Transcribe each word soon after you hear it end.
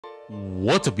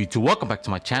What's up YouTube, welcome back to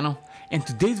my channel. In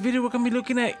today's video we're going to be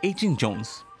looking at Agent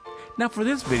Jones. Now for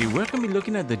this video we're going to be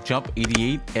looking at the Jump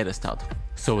 88 edit style.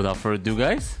 So without further ado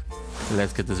guys,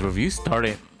 let's get this review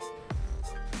started.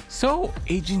 So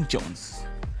Agent Jones.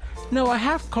 Now I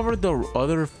have covered the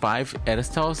other 5 edit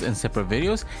styles in separate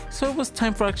videos, so it was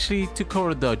time for actually to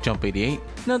cover the Jump 88.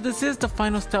 Now this is the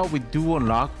final style we do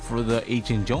unlock for the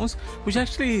Agent Jones, which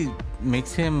actually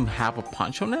makes him have a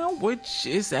poncho now, which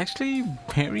is actually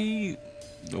very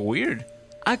weird.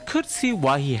 I could see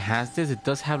why he has this. It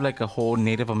does have like a whole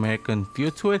Native American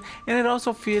feel to it, and it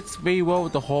also fits very well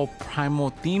with the whole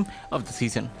primal theme of the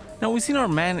season. Now we've seen our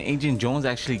man Agent Jones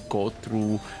actually go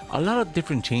through a lot of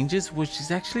different changes, which is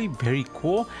actually very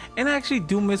cool, and I actually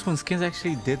do miss when skins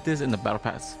actually did this in the battle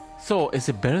pass. So is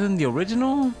it better than the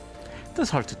original?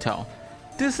 That's hard to tell.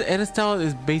 This edit style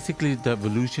is basically the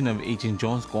evolution of Agent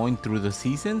Jones going through the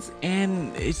seasons,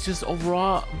 and it's just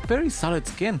overall very solid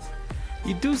skin.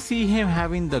 You do see him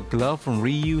having the glove from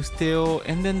Ryu still,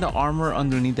 and then the armor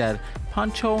underneath that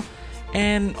poncho.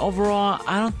 And overall,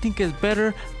 I don't think it's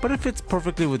better, but it fits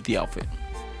perfectly with the outfit.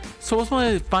 So what's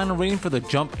my final rating for the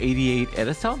Jump 88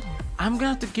 edit style? I'm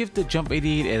gonna have to give the Jump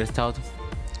 88 edit style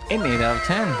an 8 out of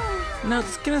 10. Now the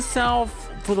skin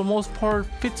itself, for the most part,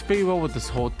 fits very well with this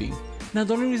whole theme. Now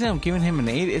the only reason I'm giving him an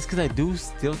 8 is because I do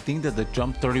still think that the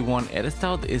Jump 31 edit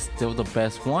style is still the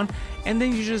best one. And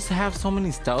then you just have so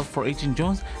many styles for Agent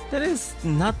Jones that is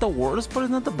not the worst, but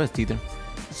it's not the best either.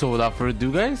 So without further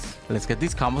ado guys, let's get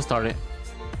these combos started.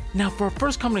 Now for our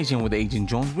first combination with Agent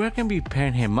Jones, we're going to be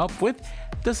pairing him up with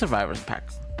the Survivors Pack.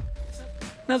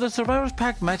 Now the Survivors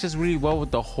Pack matches really well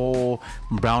with the whole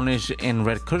brownish and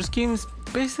red color schemes,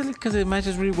 basically because it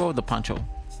matches really well with the poncho.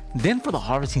 Then for the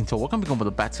harvesting tool, we're going to be going with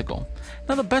the Bat-Sickle.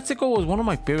 Now the Bat-Sickle was one of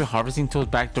my favorite harvesting tools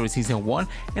back during season 1,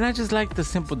 and I just like the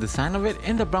simple design of it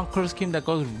and the brown color scheme that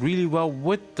goes really well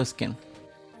with the skin.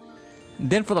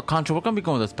 Then for the control, we're going to be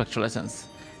going with the Spectral Essence.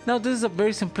 Now this is a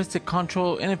very simplistic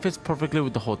control and it fits perfectly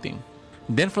with the whole theme.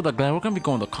 Then for the glider, we're going to be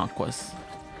going with the Conquest.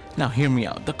 Now hear me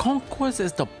out, the Conquest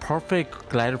is the perfect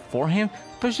glider for him,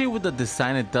 especially with the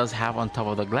design it does have on top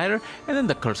of the glider and then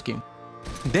the color scheme.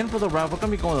 Then for the ride, we're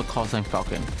going to be going with the Callsign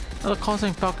Falcon. Now the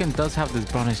Callsign Falcon does have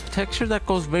this brownish texture that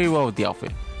goes very well with the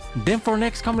outfit. Then for our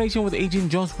next combination with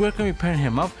Agent Jones, we're going to be pairing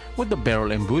him up with the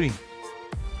Barrel and Booty.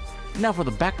 Now for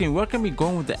the backling, we're going to be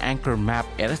going with the Anchor Map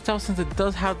edit style, since it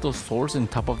does have those swords on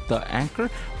top of the anchor,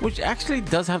 which actually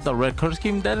does have the red color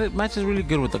scheme that it matches really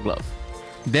good with the glove.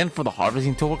 Then for the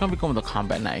harvesting tool, we're going to be going with the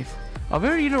Combat Knife. A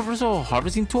very universal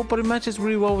harvesting tool, but it matches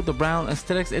really well with the brown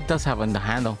aesthetics it does have on the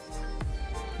handle.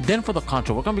 Then for the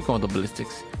control, we're going to be going with the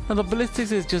Ballistics. Now the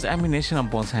Ballistics is just ammunition on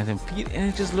both hands and feet, and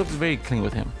it just looks very clean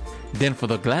with him. Then for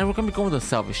the glider, we're going to be going with the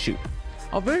Salvage Chute.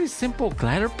 A very simple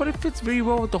glider, but it fits very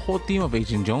well with the whole theme of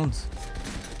Agent Jones.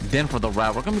 Then for the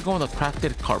ride, we're going to be going with the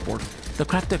Crafted Cardboard. The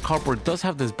Crafted Cardboard does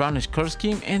have this brownish color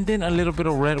scheme and then a little bit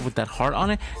of red with that heart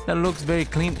on it that looks very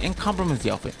clean and complements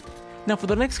the outfit. Now for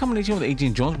the next combination with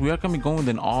Agent Jones, we are going to be going with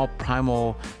an all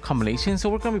primal combination, so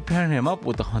we're going to be pairing him up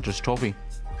with the Hunter's Trophy.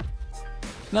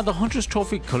 Now the Hunter's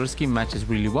Trophy color scheme matches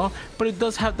really well, but it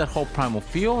does have that whole primal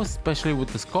feel, especially with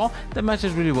the skull, that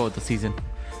matches really well with the season.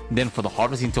 Then for the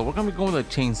harvesting tool, we're going to be going with a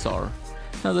Chainsaw.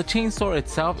 Now the Chainsaw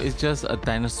itself is just a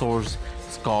dinosaur's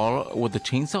skull with the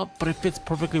chainsaw, but it fits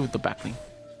perfectly with the backling.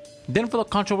 Then for the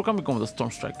control, we're going to be going with the Storm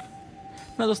Strike.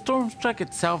 Now the Storm Strike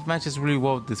itself matches really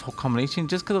well with this whole combination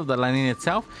just because of the lining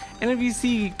itself, and if you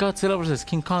see Godzilla vs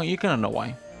King Kong, you're going to know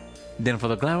why. Then for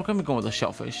the glider, we're going to be going with the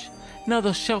Shellfish. Now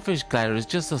the Shellfish glider is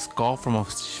just a skull from a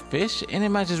fish, and it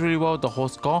matches really well with the whole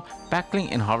skull, backling,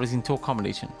 and harvesting tool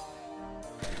combination.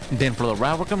 Then for the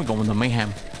ride, we're going to be going with the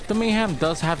Mayhem. The Mayhem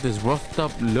does have this roughed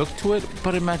up look to it,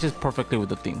 but it matches perfectly with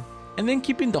the theme. And then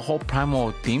keeping the whole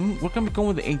primal theme, we're going to be going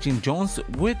with the Agent Jones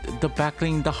with the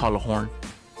backling, the Hollow Horn.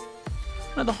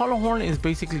 Now the Hollow Horn is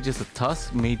basically just a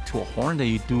tusk made to a horn that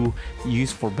you do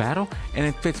use for battle, and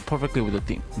it fits perfectly with the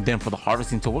theme. Then for the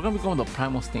harvesting tool, we're going to be going with the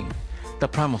Primal Sting. The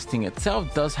Primal Sting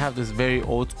itself does have this very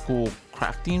old school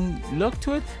crafting look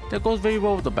to it that goes very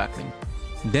well with the backling.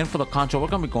 Then for the control, we're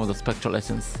going to be going with the Spectral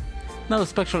Essence. Now the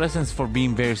Spectral Essence, for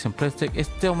being very simplistic, it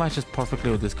still matches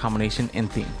perfectly with this combination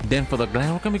and theme. Then for the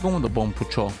glider, we're going to be going with the Bone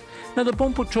Patrol. Now the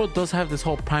Bone Patrol does have this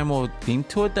whole primal theme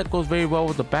to it that goes very well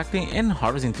with the backling and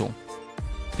harvesting tool.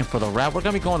 And for the wrap, we're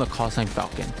going to be going with the Callsign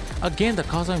Falcon. Again, the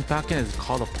Callsign Falcon is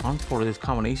called upon for this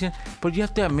combination, but you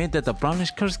have to admit that the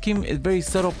brownish color scheme is very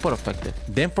subtle but effective.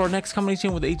 Then for our next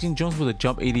combination with Agent Jones with the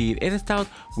Jump 88 edit style,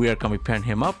 we are going to be pairing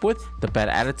him up with the Bad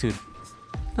Attitude.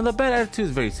 Now the Bad Attitude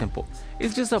is very simple.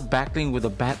 It's just a backling with a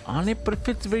bat on it, but it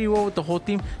fits very well with the whole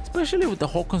theme, especially with the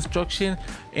whole construction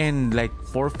and like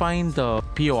fortifying the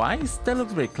POIs. That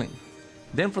looks very clean.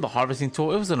 Then for the harvesting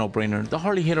tool, it was a no-brainer. The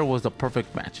Harley hitter was the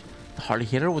perfect match. The Harley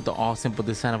hitter with the all simple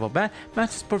design of a bat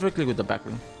matches perfectly with the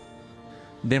backling.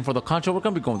 Then for the control, we're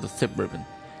going to be going with the zip ribbon.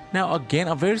 Now again,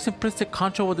 a very simplistic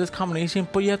control with this combination,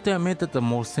 but you have to admit that the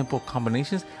more simple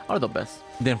combinations are the best.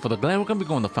 Then for the glide, we're going to be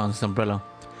going with the Founder's umbrella.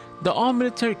 The all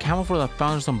military camo for the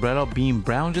Founder's umbrella being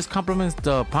brown just complements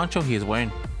the poncho he is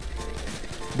wearing.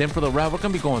 Then for the wrap, we're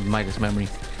going to be going with Midas memory.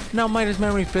 Now Midas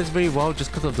memory fits very well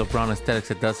just because of the brown aesthetics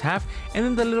it does have, and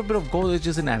then the little bit of gold is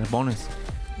just an added bonus.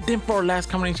 Then for our last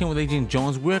combination with Agent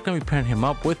Jones, we're going to be pairing him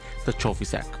up with the trophy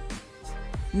sack.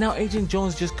 Now Agent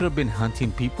Jones just could have been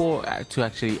hunting people to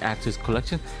actually add to his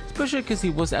collection, especially because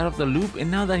he was out of the loop, and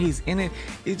now that he's in it,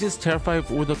 he's just terrified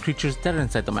with the creatures that are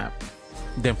inside the map.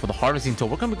 Then for the harvesting tool,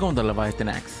 we're going to be going with the Leviathan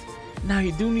axe. Now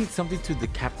you do need something to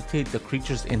decapitate the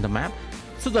creatures in the map,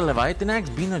 so the Leviathan axe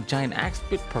being a giant axe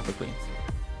fit perfectly.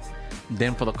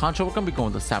 Then for the control, we're going to be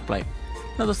going with the saplight.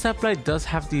 Now the saplight does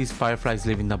have these fireflies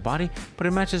leaving the body, but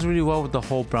it matches really well with the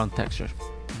whole brown texture.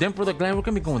 Then for the glide, we're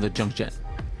going to be going with the junk jet.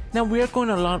 Now we are going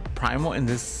a lot primal in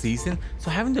this season,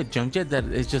 so having the junk jet that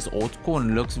is just old school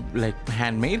and looks like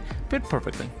handmade fit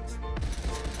perfectly.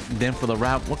 Then for the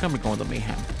wrap, we're going to be going with the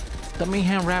mayhem. The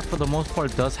mayhem wrap for the most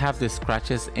part does have this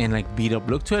scratches and like beat up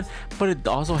look to it, but it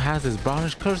also has this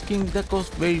brownish color scheme that goes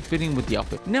very fitting with the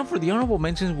outfit. Now for the honorable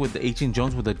mentions with the Agent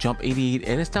Jones with the Jump 88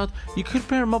 edit style, you could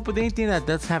pair him up with anything that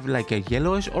does have like a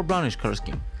yellowish or brownish color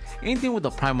scheme. Anything with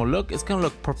a primal look is gonna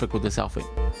look perfect with this outfit.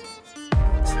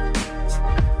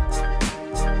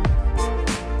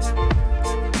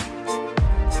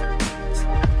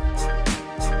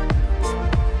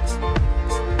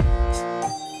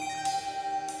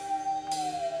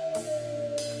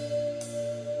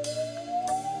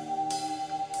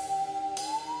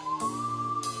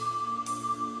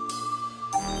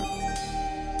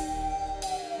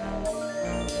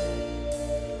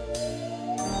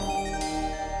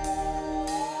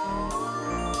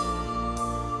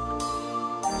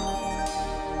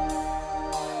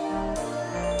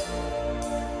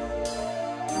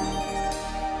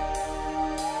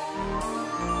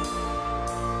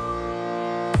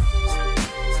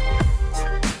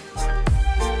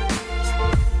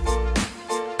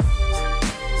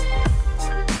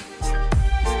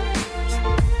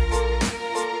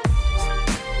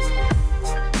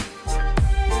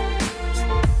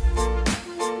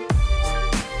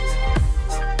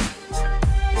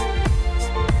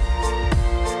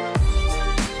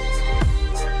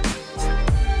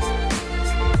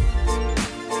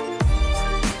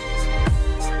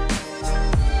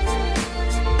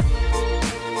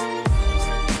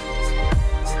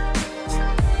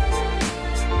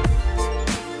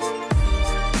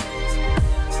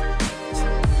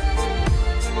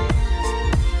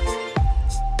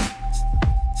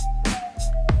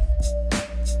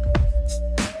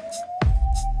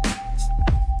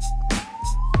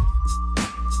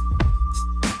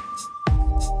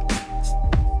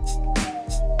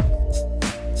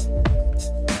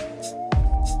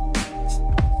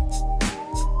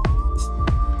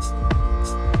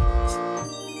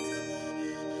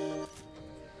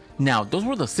 Now, those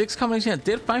were the 6 combinations I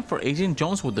did find for Agent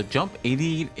Jones with the Jump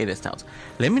 88 edit styles.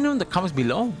 Let me know in the comments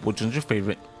below which one's your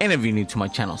favorite. And if you're new to my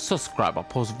channel, subscribe. I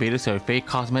post videos of fake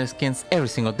cosmetic skins every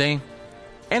single day.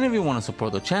 And if you want to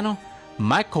support the channel,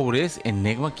 my code is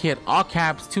ENIGMAKIDD, all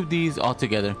caps, 2 Ds all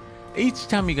together. Each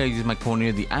time you guys use my code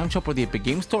near the item shop or the Epic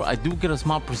Game Store, I do get a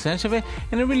small percentage of it,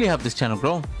 and it really helps this channel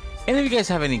grow. And if you guys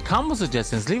have any combo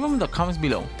suggestions, leave them in the comments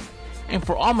below. And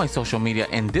for all my social media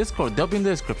and Discord, they'll be in the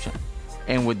description.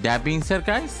 And with that being said,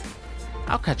 guys,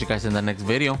 I'll catch you guys in the next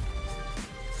video.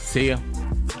 See ya.